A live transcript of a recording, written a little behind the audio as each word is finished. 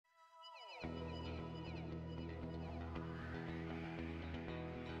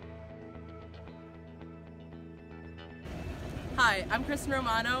Hi, I'm Kristen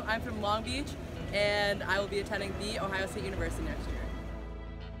Romano. I'm from Long Beach, and I will be attending The Ohio State University next year.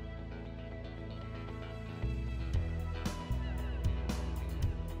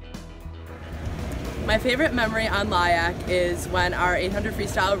 My favorite memory on LIAC is when our 800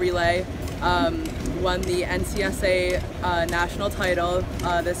 freestyle relay won the NCSA national title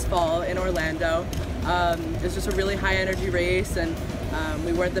this fall in Orlando. It was just a really high energy race, and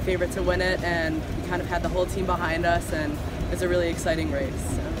we weren't the favorite to win it, and we kind of had the whole team behind us, and it was a really exciting race.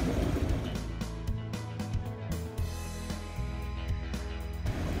 So.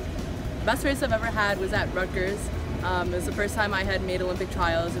 The best race I've ever had was at Rutgers. It was the first time I had made Olympic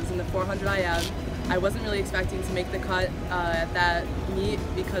trials. It was in the 400 IM. I wasn't really expecting to make the cut at that meet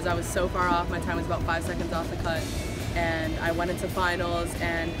because I was so far off. My time was about 5 seconds off the cut. And I went into finals,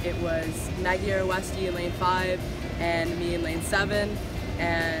 and it was Magyar Westy in lane 5 and me in lane 7.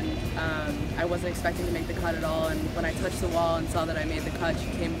 And I wasn't expecting to make the cut at all. And when I touched the wall and saw that I made the cut, she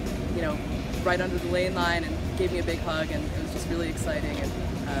came, right under the lane line and gave me a big hug, and it was just really exciting, and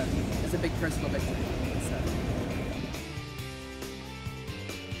it was a big personal victory. So.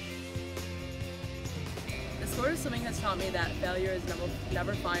 The sport of swimming has taught me that failure is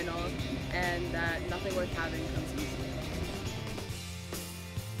never final, and that nothing worth having comes easily.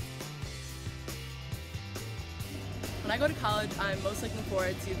 When I go to college, I'm most looking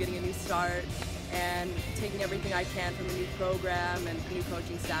forward to getting a new start and taking everything I can from a new program and new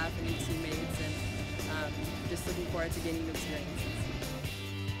coaching staff and new teammates, and just looking forward to gaining new experiences.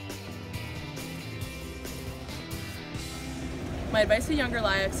 My advice to younger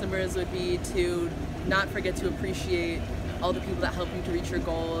LIAC swimmers would be to not forget to appreciate all the people that help you to reach your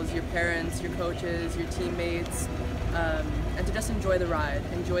goals, your parents, your coaches, your teammates, and to just enjoy the ride,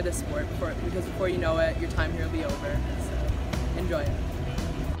 enjoy the sport, because before you know it, your time here will be over. So enjoy it.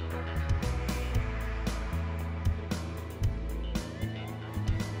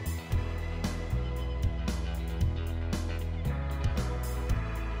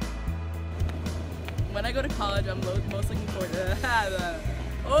 When I go to college, I'm most looking forward to